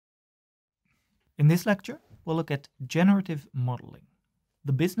In this lecture, we'll look at generative modeling,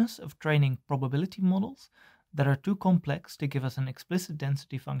 the business of training probability models that are too complex to give us an explicit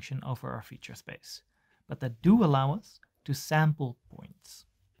density function over our feature space, but that do allow us to sample points.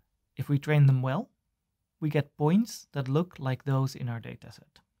 If we train them well, we get points that look like those in our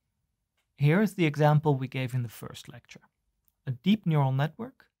dataset. Here is the example we gave in the first lecture, a deep neural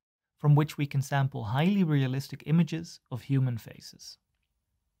network from which we can sample highly realistic images of human faces.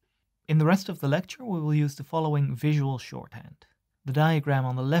 In the rest of the lecture, we will use the following visual shorthand. The diagram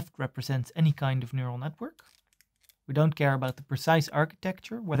on the left represents any kind of neural network. We don't care about the precise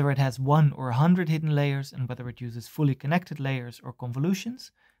architecture, whether it has 1 or 100 hidden layers and whether it uses fully connected layers or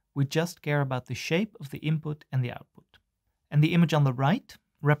convolutions. We just care about the shape of the input and the output. And the image on the right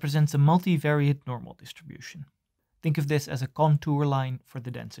represents a multivariate normal distribution. Think of this as a contour line for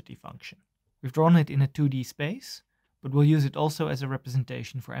the density function. We've drawn it in a 2D space, but we'll use it also as a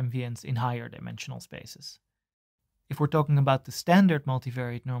representation for MVNs in higher dimensional spaces. If we're talking about the standard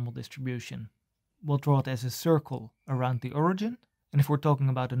multivariate normal distribution, we'll draw it as a circle around the origin, and if we're talking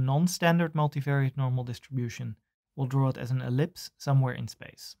about a non-standard multivariate normal distribution, we'll draw it as an ellipse somewhere in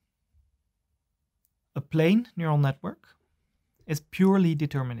space. A plane neural network is purely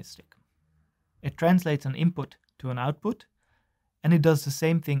deterministic. It translates an input to an output, and it does the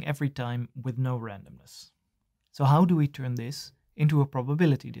same thing every time with no randomness. So how do we turn this into a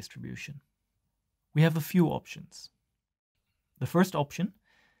probability distribution? We have a few options. The first option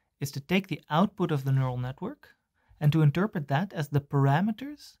is to take the output of the neural network and to interpret that as the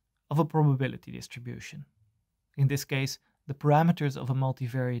parameters of a probability distribution. In this case, the parameters of a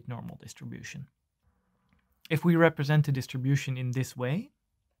multivariate normal distribution. If we represent a distribution in this way,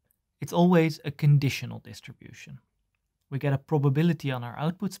 it's always a conditional distribution. We get a probability on our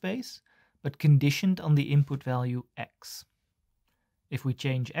output space, but conditioned on the input value x. If we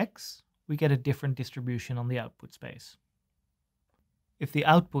change x, we get a different distribution on the output space. If the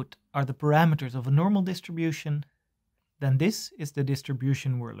output are the parameters of a normal distribution, then this is the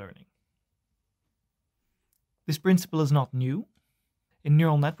distribution we're learning. This principle is not new. In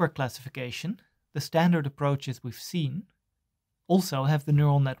neural network classification, the standard approaches we've seen also have the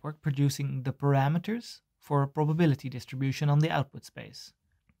neural network producing the parameters for a probability distribution on the output space.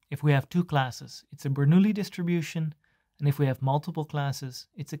 If we have two classes, it's a Bernoulli distribution, and if we have multiple classes,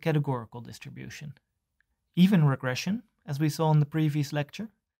 it's a categorical distribution. Even regression, as we saw in the previous lecture,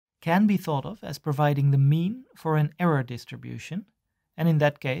 can be thought of as providing the mean for an error distribution, and in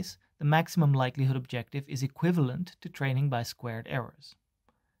that case, the maximum likelihood objective is equivalent to training by squared errors.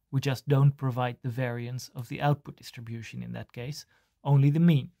 We just don't provide the variance of the output distribution in that case, only the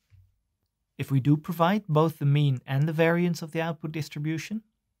mean. If we do provide both the mean and the variance of the output distribution,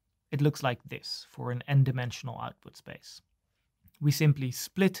 it looks like this for an n-dimensional output space. We simply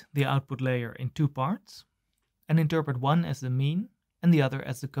split the output layer in two parts and interpret one as the mean and the other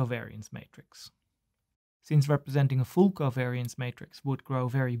as the covariance matrix. Since representing a full covariance matrix would grow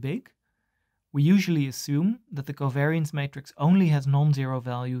very big, we usually assume that the covariance matrix only has non-zero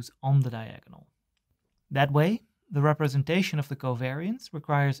values on the diagonal. That way, the representation of the covariance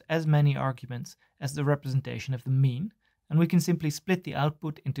requires as many arguments as the representation of the mean, and we can simply split the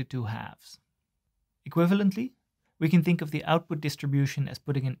output into two halves. Equivalently, we can think of the output distribution as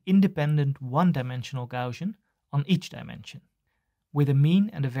putting an independent one-dimensional Gaussian on each dimension, with a mean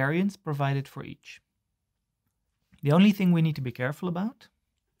and a variance provided for each. The only thing we need to be careful about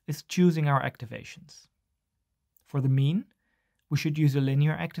is choosing our activations. For the mean, we should use a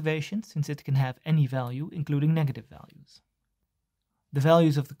linear activation since it can have any value, including negative values. The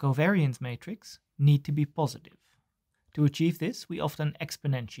values of the covariance matrix need to be positive. To achieve this, we often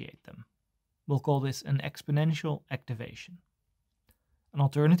exponentiate them. We'll call this an exponential activation. An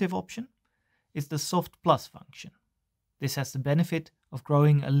alternative option is the soft plus function. This has the benefit of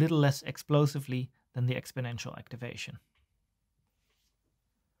growing a little less explosively than the exponential activation.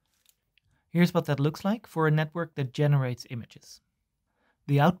 Here's what that looks like for a network that generates images.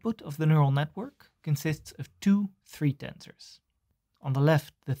 The output of the neural network consists of two 3 tensors. On the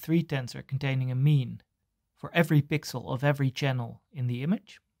left, the 3 tensor containing a mean for every pixel of every channel in the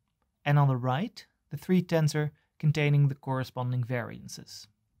image, and on the right, the 3 tensor containing the corresponding variances.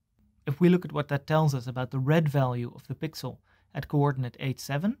 If we look at what that tells us about the red value of the pixel at coordinate 8,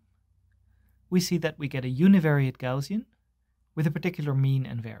 7, we see that we get a univariate Gaussian with a particular mean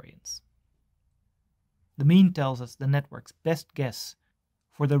and variance. The mean tells us the network's best guess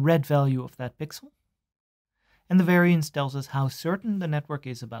for the red value of that pixel, and the variance tells us how certain the network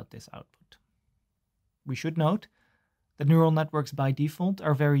is about this output. We should note that neural networks by default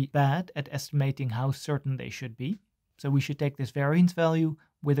are very bad at estimating how certain they should be, so we should take this variance value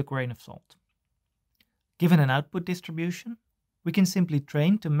with a grain of salt. Given an output distribution, we can simply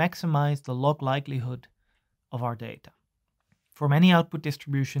train to maximize the log likelihood of our data. For many output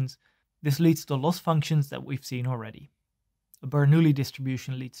distributions, this leads to loss functions that we've seen already. A Bernoulli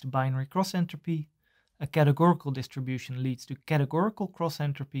distribution leads to binary cross-entropy, a categorical distribution leads to categorical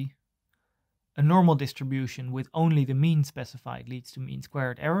cross-entropy, a normal distribution with only the mean specified leads to mean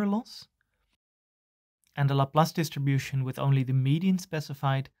squared error loss, and a Laplace distribution with only the median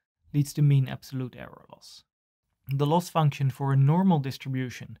specified leads to mean absolute error loss. The loss function for a normal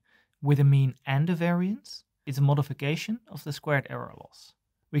distribution with a mean and a variance is a modification of the squared error loss.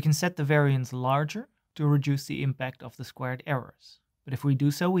 We can set the variance larger to reduce the impact of the squared errors, but if we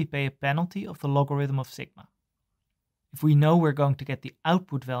do so, we pay a penalty of the logarithm of sigma. If we know we're going to get the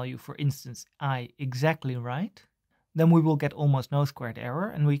output value, for instance I, exactly right, then we will get almost no squared error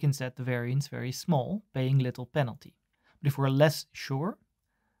and we can set the variance very small, paying little penalty. But if we're less sure,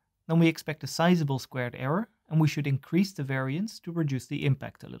 then we expect a sizable squared error and we should increase the variance to reduce the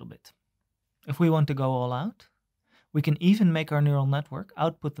impact a little bit. If we want to go all out, we can even make our neural network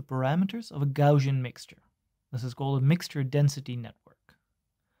output the parameters of a Gaussian mixture. This is called a mixture density network.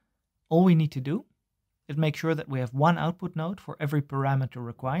 All we need to do is make sure that we have one output node for every parameter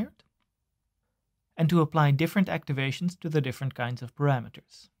required, and to apply different activations to the different kinds of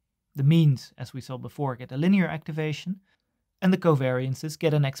parameters. The means, as we saw before, get a linear activation, and the covariances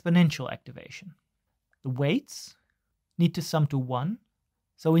get an exponential activation. The weights need to sum to 1,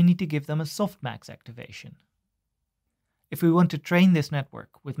 so we need to give them a softmax activation. If we want to train this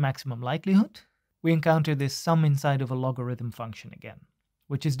network with maximum likelihood, we encounter this sum inside of a logarithm function again,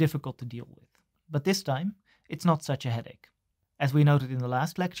 which is difficult to deal with. But this time, it's not such a headache. As we noted in the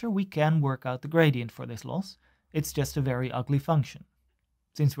last lecture, we can work out the gradient for this loss. It's just a very ugly function.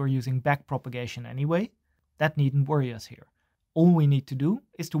 Since we're using backpropagation anyway, that needn't worry us here. All we need to do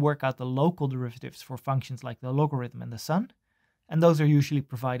is to work out the local derivatives for functions like the logarithm and the sun, and those are usually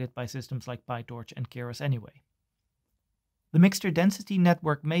provided by systems like PyTorch and Keras anyway. The mixture density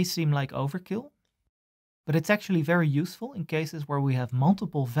network may seem like overkill, but it's actually very useful in cases where we have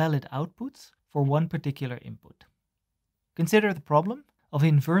multiple valid outputs for one particular input. Consider the problem of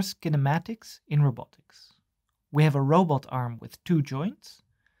inverse kinematics in robotics. We have a robot arm with two joints,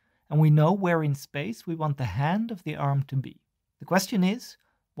 and we know where in space we want the hand of the arm to be. The question is,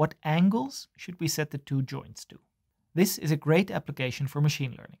 what angles should we set the two joints to? This is a great application for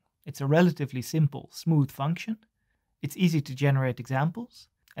machine learning. It's a relatively simple, smooth function. It's easy to generate examples,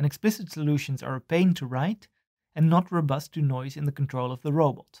 and explicit solutions are a pain to write and not robust to noise in the control of the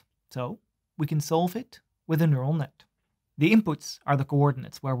robot. So, we can solve it with a neural net. The inputs are the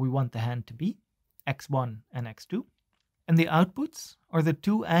coordinates where we want the hand to be, x1 and x2, and the outputs are the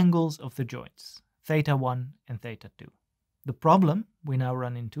two angles of the joints, θ1 and θ2. The problem we now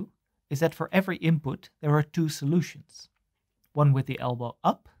run into is that for every input there are two solutions, one with the elbow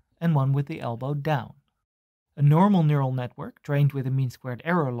up and one with the elbow down. A normal neural network trained with a mean squared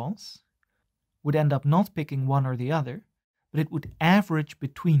error loss would end up not picking one or the other, but it would average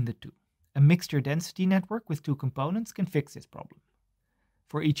between the two. A mixture density network with two components can fix this problem.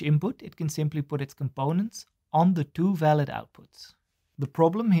 For each input, it can simply put its components on the two valid outputs. The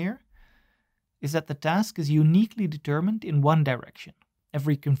problem here is that the task is uniquely determined in one direction.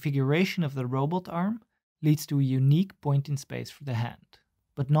 Every configuration of the robot arm leads to a unique point in space for the hand,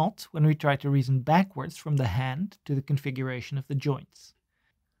 but not when we try to reason backwards from the hand to the configuration of the joints.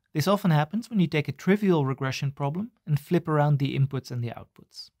 This often happens when you take a trivial regression problem and flip around the inputs and the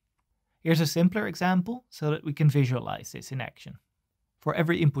outputs. Here's a simpler example so that we can visualize this in action. For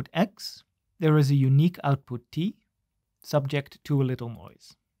every input x, there is a unique output t, subject to a little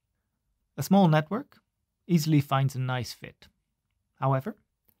noise. A small network easily finds a nice fit. However,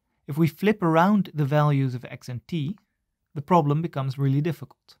 if we flip around the values of x and t, the problem becomes really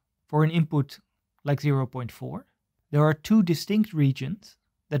difficult. For an input like 0.4, there are two distinct regions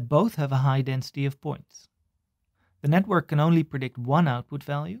that both have a high density of points. The network can only predict one output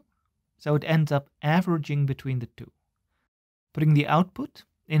value, so it ends up averaging between the two, putting the output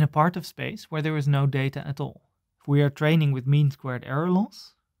in a part of space where there is no data at all. If we are training with mean squared error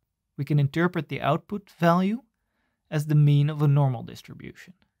loss, we can interpret the output value as the mean of a normal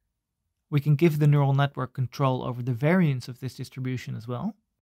distribution. We can give the neural network control over the variance of this distribution as well,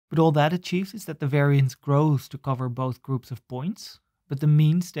 but all that achieves is that the variance grows to cover both groups of points, but the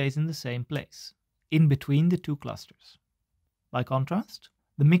mean stays in the same place, in between the two clusters. By contrast,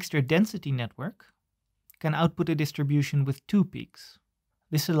 the mixture density network can output a distribution with two peaks.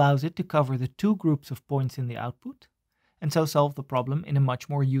 This allows it to cover the two groups of points in the output, and so solve the problem in a much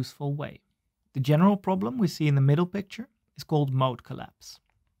more useful way. The general problem we see in the middle picture is called mode collapse.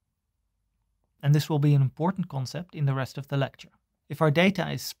 and this will be an important concept in the rest of the lecture. If our data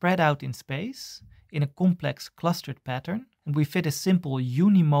is spread out in space in a complex clustered pattern, and we fit a simple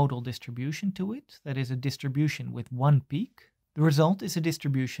unimodal distribution to it, that is a distribution with one peak, the result is a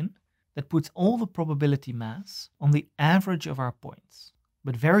distribution that puts all the probability mass on the average of our points,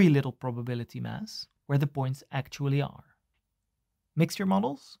 but very little probability mass where the points actually are. Mixture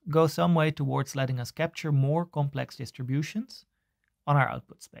models go some way towards letting us capture more complex distributions on our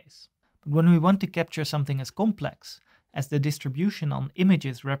output space. But when we want to capture something as complex as the distribution on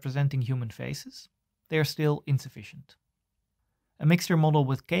images representing human faces, they are still insufficient. A mixture model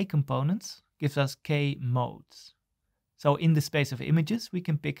with k components gives us k modes. So in the space of images, we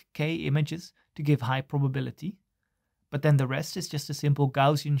can pick k images to give high probability, but then the rest is just a simple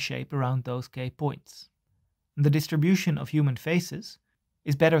Gaussian shape around those k points. The distribution of human faces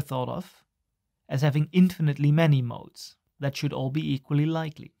is better thought of as having infinitely many modes that should all be equally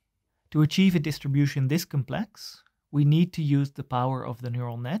likely. To achieve a distribution this complex, we need to use the power of the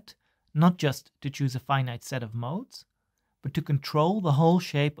neural net, not just to choose a finite set of modes, but to control the whole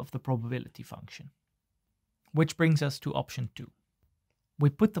shape of the probability function. Which brings us to option 2. We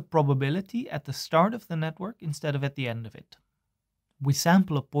put the probability at the start of the network instead of at the end of it. We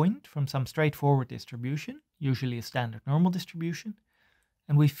sample a point from some straightforward distribution, usually a standard normal distribution,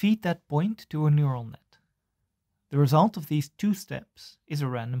 and we feed that point to a neural net. The result of these two steps is a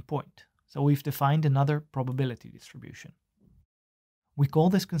random point, so we've defined another probability distribution. We call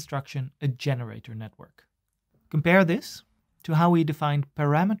this construction a generator network. Compare this to how we defined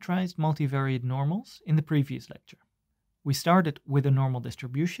parameterized multivariate normals in the previous lecture. We started with a normal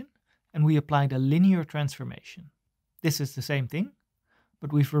distribution and we applied a linear transformation. This is the same thing,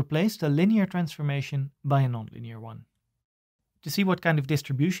 but we've replaced a linear transformation by a nonlinear one. To see what kind of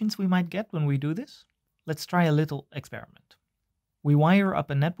distributions we might get when we do this, let's try a little experiment. We wire up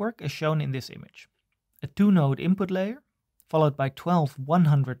a network as shown in this image. A 2-node input layer, followed by 12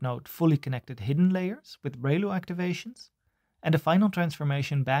 100-node fully connected hidden layers with ReLU activations, and a final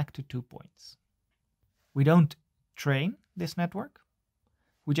transformation back to 2 points. We don't train this network.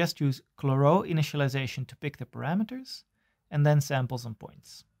 We just use Clairaut initialization to pick the parameters, and then sample some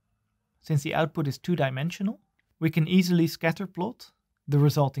points. Since the output is 2-dimensional, we can easily scatter plot the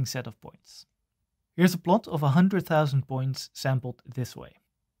resulting set of points. Here's a plot of 100,000 points sampled this way.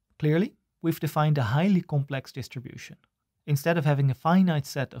 Clearly, we've defined a highly complex distribution. Instead of having a finite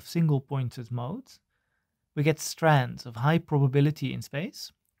set of single points as modes, we get strands of high probability in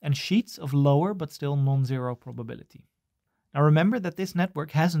space and sheets of lower but still non-zero probability. Now remember that this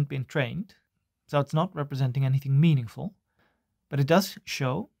network hasn't been trained, so it's not representing anything meaningful, but it does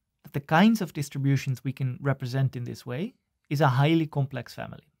show that the kinds of distributions we can represent in this way is a highly complex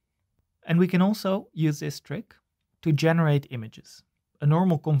family. And we can also use this trick to generate images. A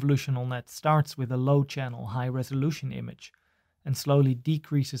normal convolutional net starts with a low channel high resolution image and slowly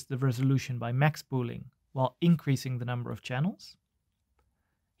decreases the resolution by max pooling while increasing the number of channels.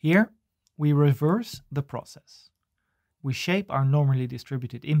 Here, we reverse the process. We shape our normally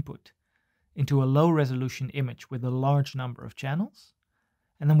distributed input into a low resolution image with a large number of channels,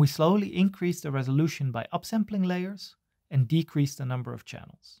 and then we slowly increase the resolution by upsampling layers and decrease the number of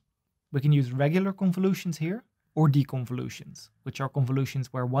channels. We can use regular convolutions here, or deconvolutions, which are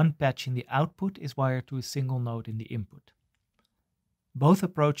convolutions where one patch in the output is wired to a single node in the input. Both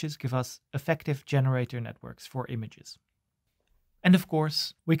approaches give us effective generator networks for images. And of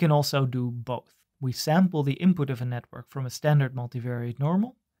course, we can also do both. We sample the input of a network from a standard multivariate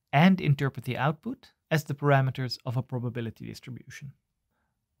normal and interpret the output as the parameters of a probability distribution.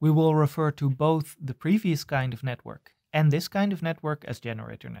 We will refer to both the previous kind of network and this kind of network as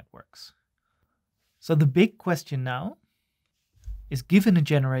generator networks. So the big question now is, given a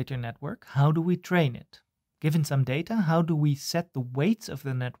generator network, how do we train it? Given some data, how do we set the weights of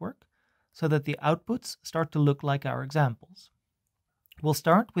the network so that the outputs start to look like our examples? We'll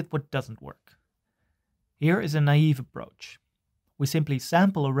start with what doesn't work. Here is a naive approach. We simply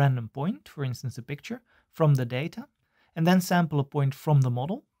sample a random point, for instance a picture, from the data, and then sample a point from the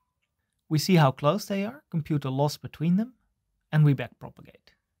model. We see how close they are, compute a loss between them, and we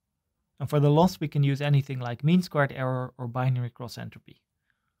backpropagate. And for the loss we can use anything like mean squared error or binary cross entropy.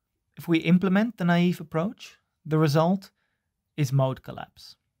 If we implement the naive approach, the result is mode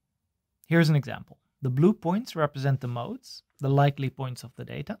collapse. Here's an example. The blue points represent the modes, the likely points of the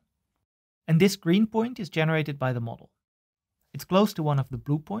data, and this green point is generated by the model. It's close to one of the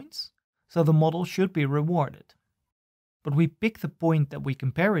blue points, so the model should be rewarded. But we pick the point that we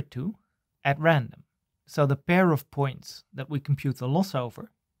compare it to at random, so the pair of points that we compute the loss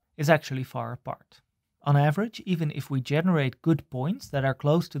over is actually far apart. On average, even if we generate good points that are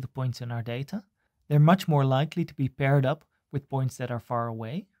close to the points in our data, They're much more likely to be paired up with points that are far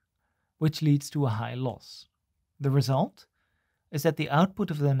away, which leads to a high loss. The result is that the output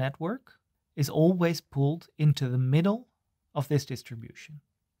of the network is always pulled into the middle of this distribution.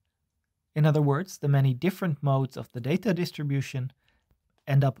 In other words, the many different modes of the data distribution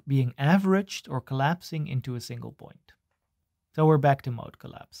end up being averaged or collapsing into a single point. So we're back to mode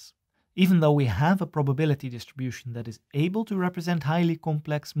collapse. Even though we have a probability distribution that is able to represent highly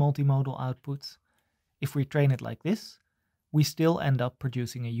complex multimodal outputs, if we train it like this, we still end up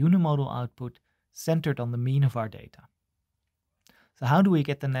producing a unimodal output centered on the mean of our data. So how do we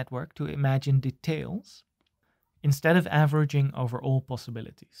get the network to imagine details instead of averaging over all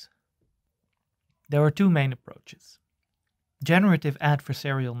possibilities? There are two main approaches. Generative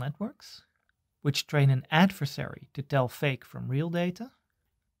adversarial networks, which train an adversary to tell fake from real data,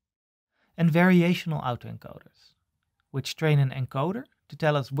 and variational autoencoders, which train an encoder to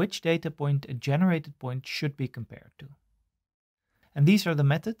tell us which data point a generated point should be compared to. And these are the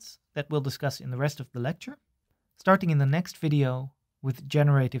methods that we'll discuss in the rest of the lecture, starting in the next video with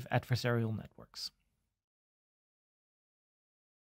generative adversarial networks.